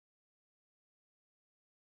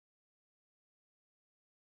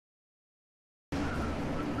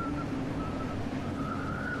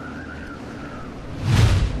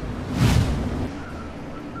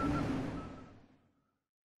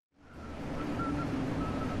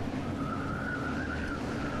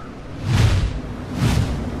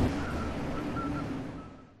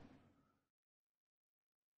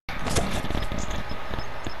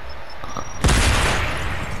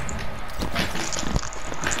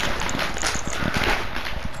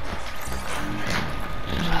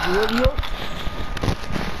Where you?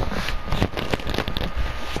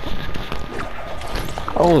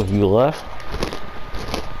 Oh, you left?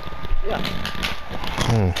 Yeah.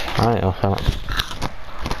 I know how.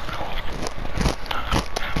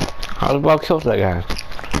 I was about to kill that guy.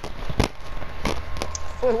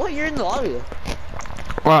 Wait, what? You're in the lobby though.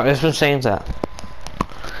 Well, it's been saying that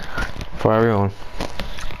for everyone.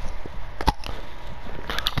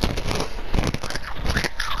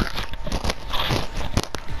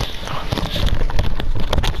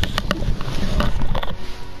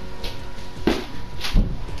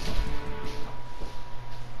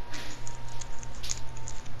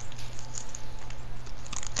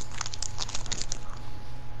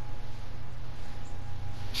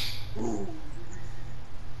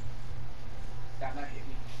 That might hit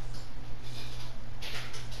me.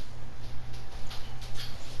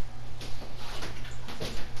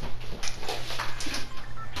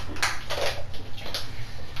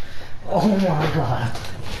 Oh my god.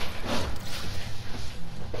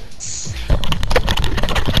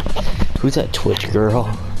 Who's that Twitch girl?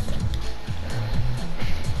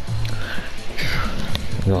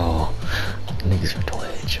 Oh, niggas are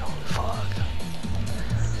Twitch. Oh fuck.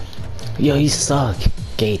 Yo, you suck,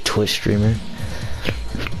 gay Twitch streamer.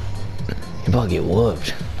 You about to get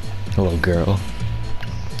whooped. Hello, girl.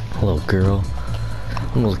 Hello, girl.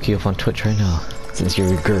 I'm gonna look you up on Twitch right now, since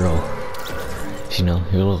you're a girl. You know,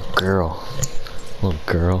 you're a little girl. Little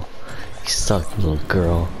girl. You suck, little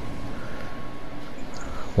girl.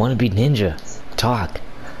 Wanna be ninja. Talk.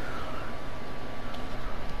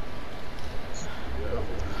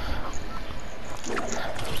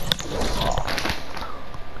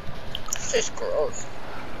 It's gross.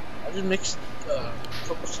 I just mixed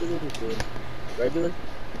purple sugar with regular.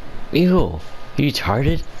 Ew. You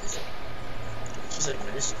retarded? It's like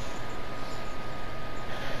medicine.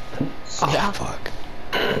 Oh, Yeah. fuck.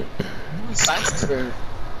 Science is very.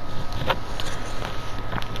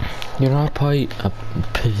 You're not probably a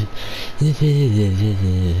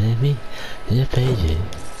me in a page.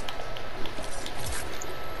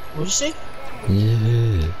 What'd you say?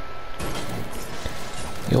 Yeah.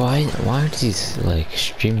 Yo, why aren't these like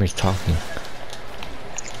streamers talking?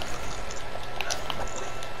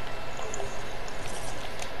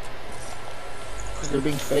 Because they're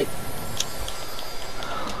being fake.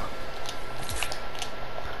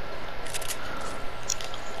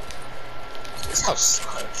 This house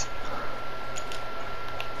sucks.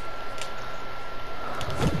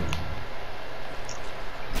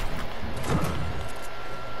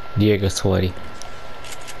 Diego Sweaty.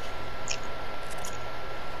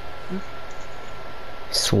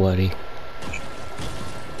 Sweaty.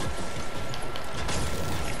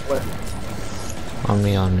 What? On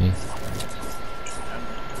me, on me.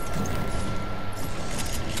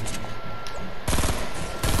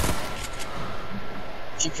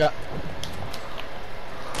 Cheap shot.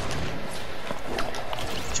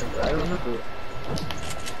 I don't remember.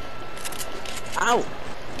 Ow!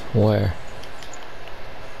 Where?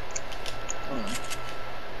 Hold on.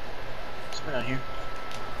 Something out here.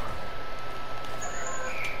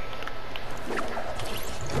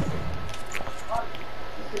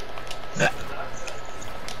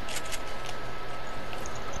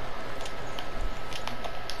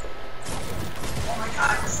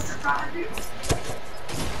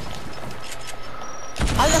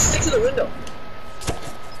 I got stick to the window.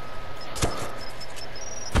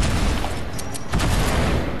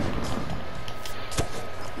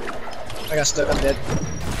 I got stuck, I'm dead.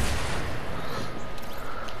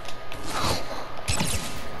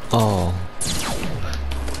 Oh.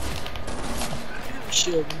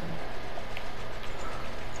 Shield.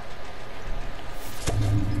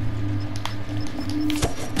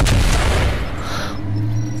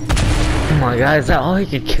 Oh my god, is that all he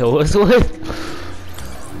could kill us with?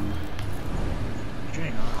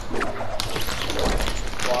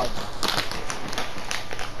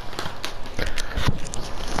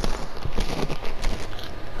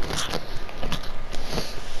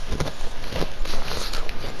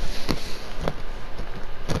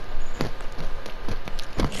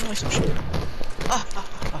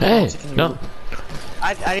 Hey, no.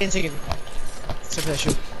 I didn't take it. Except that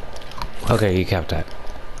shoot. Okay, you kept that.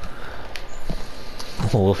 I'm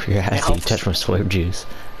gonna whoop your ass if you touch my swipe juice.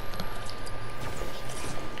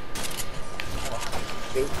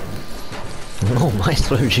 No, my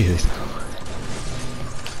swipe juice.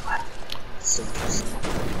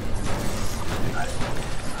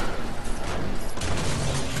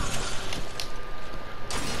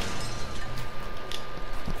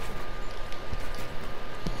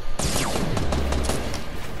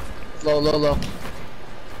 Low, low, low.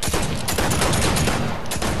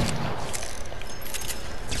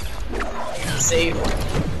 save. What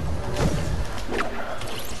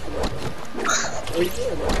are you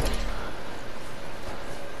doing?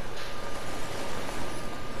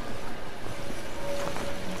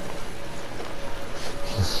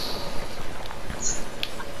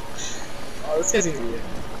 Oh, this guy's gonna be it.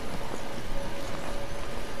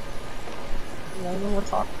 I don't know what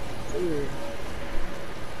to talk. Weird.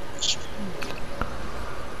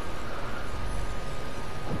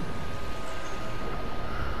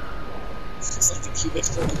 It's like the cubic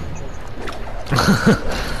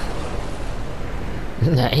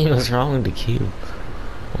That ain't what's wrong with the cube.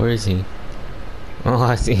 Where is he? Oh,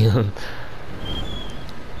 I see him.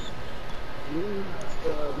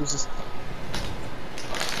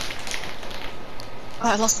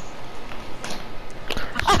 I lost him.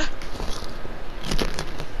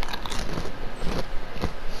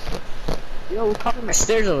 Yo, we're covering my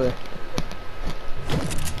stairs over there.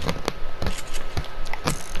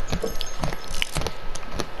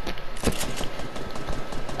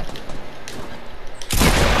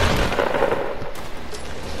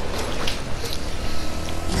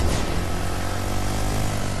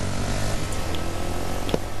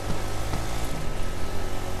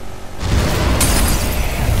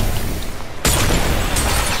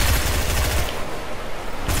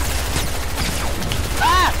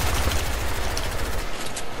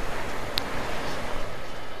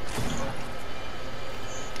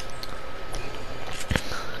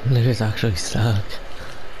 Nigga's actually stuck.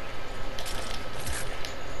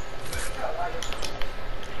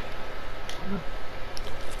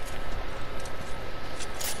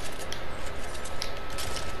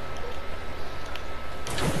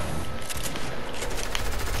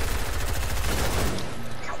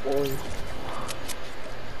 Cowboy.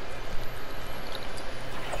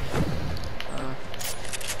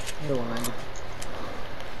 No one.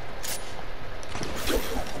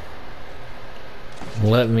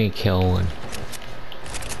 Let me kill one.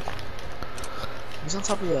 He's on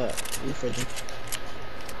top of the roof right there.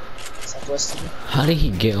 Southwest of me. How did he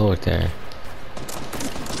get over there?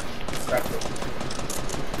 Crap.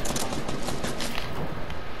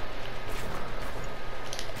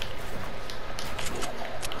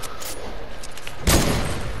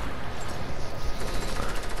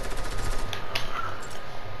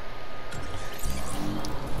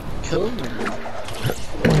 Kill him?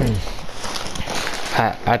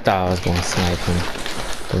 I thought I was gonna snipe him,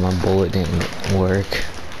 but my bullet didn't work.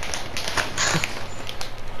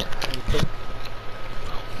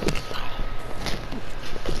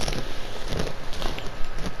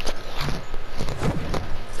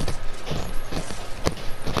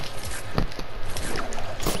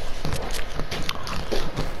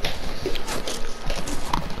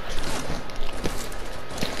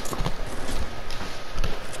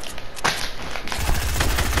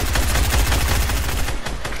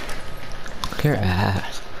 Your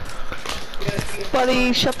ass.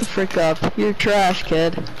 Buddy, shut the frick up. You're trash,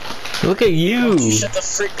 kid. Look at you! Shut the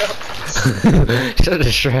frick up. Shut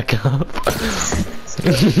the Shrek up.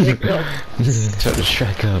 Shut the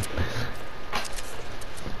Shrek up.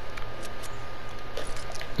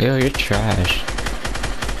 Yo, you're trash.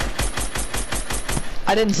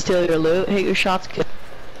 I didn't steal your loot. Hit your shots, kid.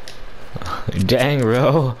 Dang,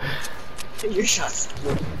 bro. Get your shots,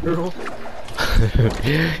 girl.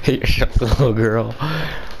 Hit your shot, little girl.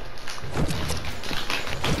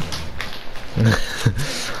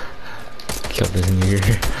 Kill this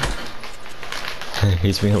nigger.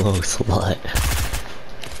 He's being a little slut.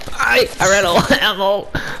 I ran out of ammo.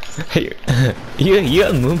 You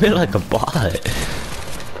have movement like a bot.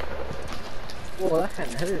 Whoa, that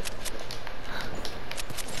kinda hurt.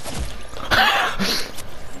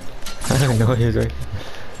 I don't know he was right.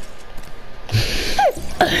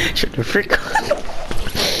 Shut the frick up.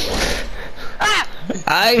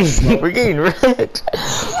 We're getting wrecked.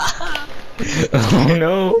 Oh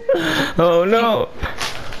no. Oh no.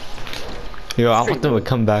 Yo, I want them to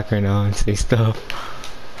come back right now and say stuff.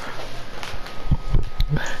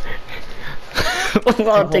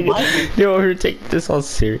 Yo, we're taking this all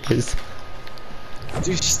serious.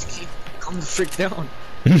 Dude, just keep calm the frick down.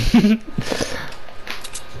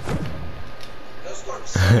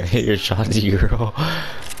 Hit your shots, you girl.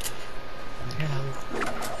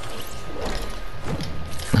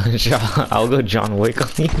 I'll go John Wick on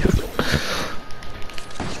you.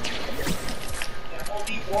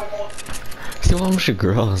 See, what much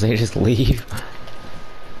girls, they just leave.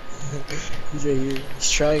 He's right here.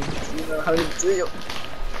 He's trying. You know how to do it.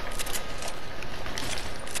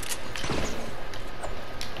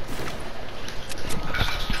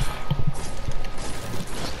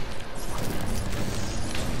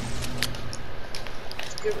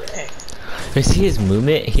 Get wrecked. You see his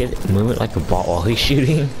movement? He had movement like a ball while he's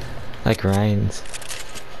shooting. Like Ryan's.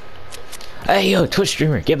 Hey yo, Twitch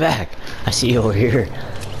streamer, get back! I see you over here.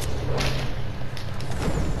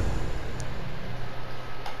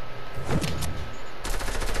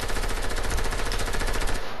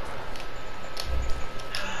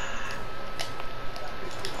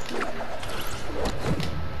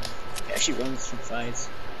 He actually runs from fights.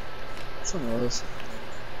 That's one of those.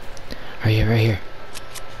 Right here, right here.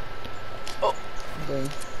 Oh, okay.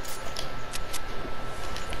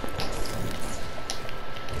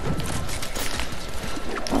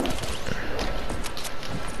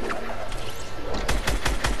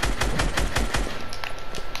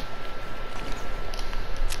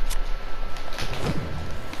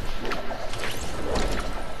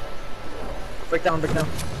 Break down, break down.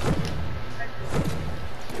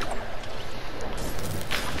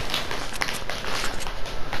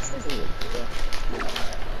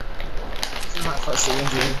 I'm not close to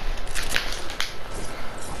injury.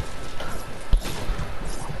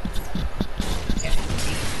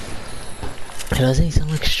 Doesn't he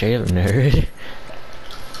sound like a straight up nerd?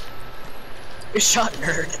 You're shot,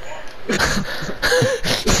 nerd.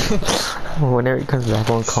 Whenever he comes back,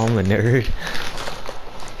 I'll call him a nerd.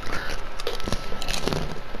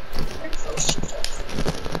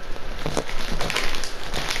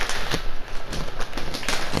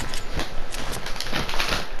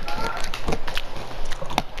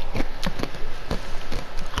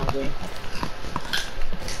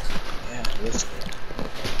 Yeah, it is.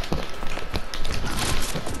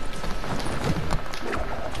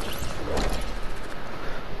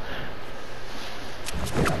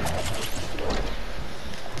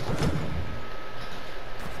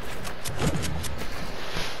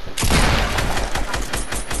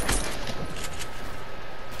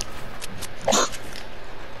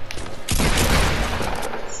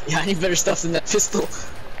 Yeah, I need better stuff than that pistol.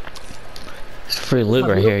 It's free loot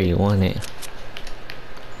right here, you want it.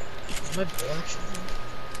 Is my bow actually?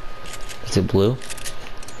 Is it blue?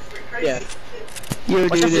 Yeah. Yo,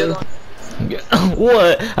 Watch out for the other dude. one.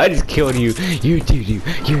 What? I just killed you. You doo-doo.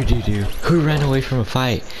 You doo-doo. Who ran away from a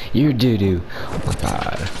fight? You doo-doo. Oh my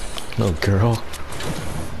god. Little girl.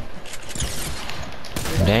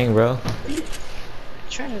 Dang, bro. I'm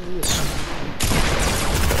trying to do this.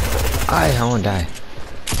 I won't die.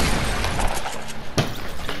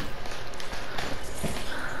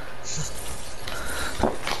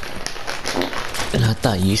 And I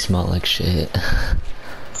thought you smelled like shit.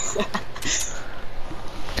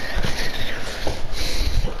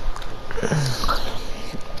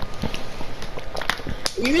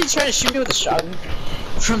 You really trying to shoot me with a shotgun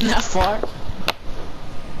from that far?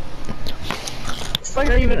 It's like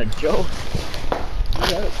not even a joke.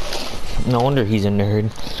 Yeah. No wonder he's a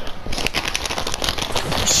nerd.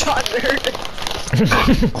 Shot, nerd.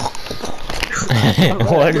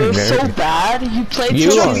 What a You're so nerd. bad. You played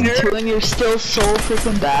You till are. season 2 and you're still so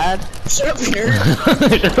freaking bad. Shut up,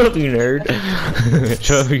 nerd. Shut up, you nerd.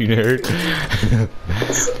 Shut up, you nerd.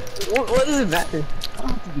 What does it matter? I don't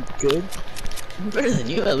have to be good. I'm better than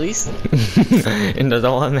you, at least. And that's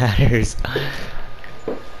all that matters.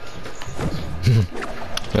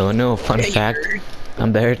 Yo, no, fun Yeah, you fact. nerd.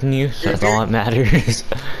 I'm better than you, so that's all that matters.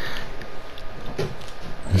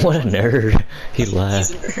 What a nerd. He He's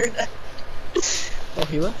left. a nerd. Oh,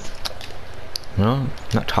 he left? No,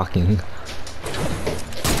 not talking.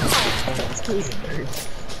 Oh, still he's a nerd.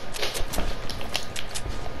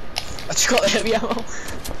 Let's call it heavy ammo.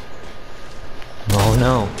 Oh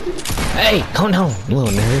no. Hey, calm down, you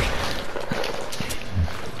little nerd.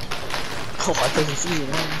 Oh, I thought he was easy,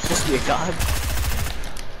 man. I'm supposed to be a god.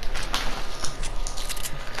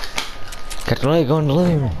 Got the leg, go in the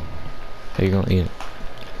living room. Are you gonna eat it?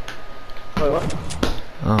 Wait, what?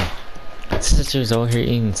 Oh. Sister's over here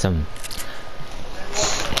eating some.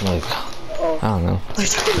 Like, Oh. I don't know.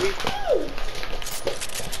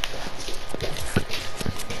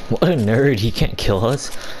 What a nerd, he can't kill us.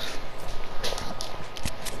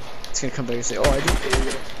 It's gonna come back and say, oh, I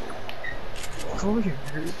did. Come over here,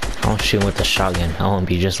 nerd. I'll shoot him with a shotgun. I want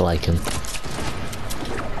to be just like him.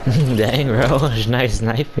 Dang, bro, that's nice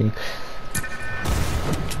sniping.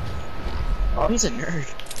 Oh, he's a nerd.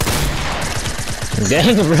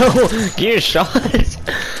 Dang, bro, get your shot.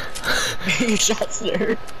 Your shots,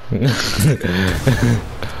 nerd.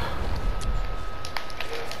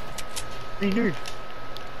 Hey, nerd.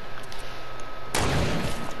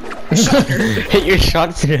 Hit your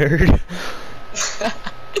shots, nerd.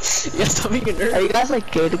 Yeah, stop being a nerd. Are you guys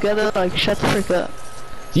like gay together? Like, shut the frick up.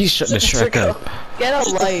 You shut the Shrek up. Get a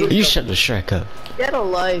life. You shut the Shrek up. Get a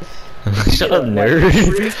life. Shut up, nerd.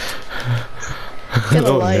 Get a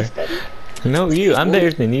Oh, life, nerd. buddy. No, you. I'm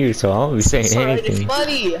better than you, so I'll be saying anything.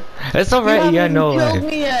 Buddy, That's alright. Yeah, no. killed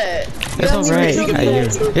me yet. That's alright.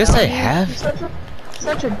 Yes, I have.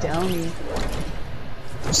 Such a downy.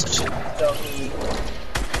 Such a dummy.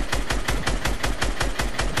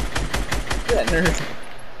 That nerd.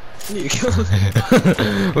 You killed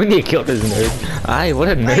him. We need to kill this nerd. Aye, what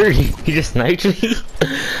a nerd. He just sniped me.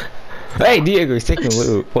 Hey, Diego, he's taking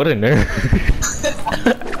loot. What a nerd.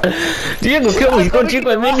 Diego, kill me. He's gonna take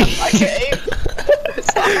my mini.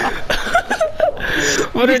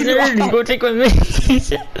 What a nerd. He's gonna take my mini.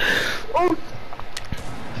 Oh.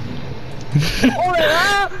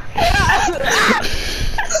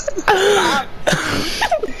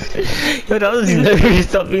 Yo, that was nerd.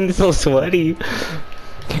 Stop being so sweaty.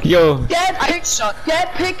 Yo. Get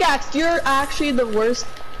pickaxe. You're actually the worst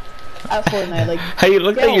at Fortnite. Like, how you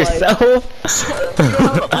look at yourself?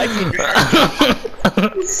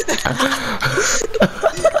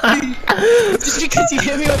 Just because you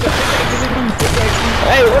hit me with a pickaxe.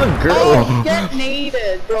 Hey, what a girl. Oh, get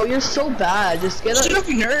naded, bro. You're so bad. Just get Shut up,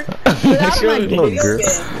 you nerd. Get out of my little video girl. game.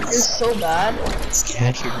 You're so bad.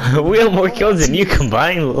 We have more kills than you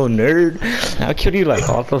combined, little nerd. I killed you like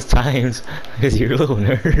all those times because you're a little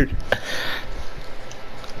nerd.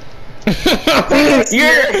 you're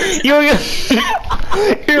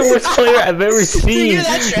the worst player I've ever seen. You're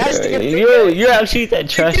that trash to get You're actually that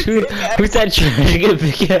trash. Who's that trash to get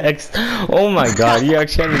pickaxe? Oh my god, you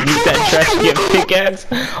actually have to use that trash to get pickaxe?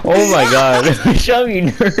 Oh my god, show me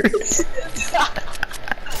nerd.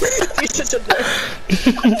 You're such a nerd.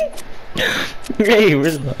 Hey,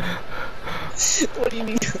 where's my... What do you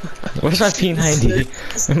mean? Where's my P90?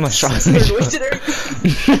 And my shotgun?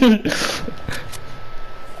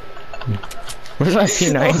 Where's my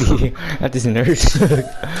P90? At this nerd.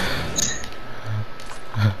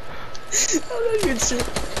 Oh no, you're so...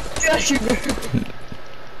 Gosh, you're nerd.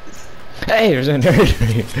 Hey, there's a nerd right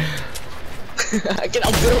here. Get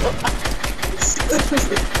out, girl.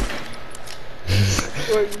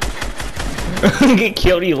 Get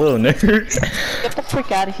killed, you little nerd. Get the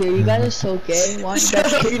frick out of here. You guys are so gay. Why don't you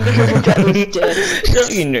guys Shut up, you get those dicks? Shut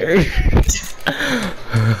up, you nerd.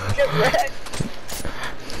 Get wrecked.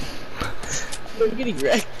 You're getting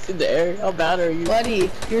wrecked in the air. How bad are you?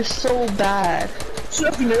 Buddy, you're so bad.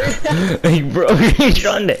 Shut up, you nerd. Hey, bro, you're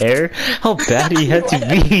shot in the air. How bad do you have to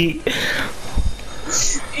be?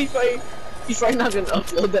 He's probably not gonna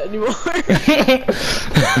upload that anymore.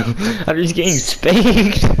 I'm just getting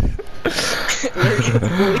spanked.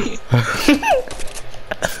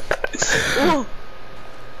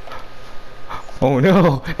 Oh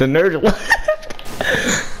no, the nerd left.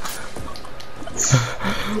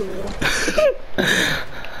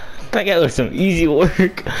 That guy was some easy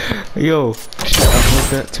work. Yo, shout out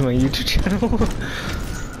that to my YouTube channel.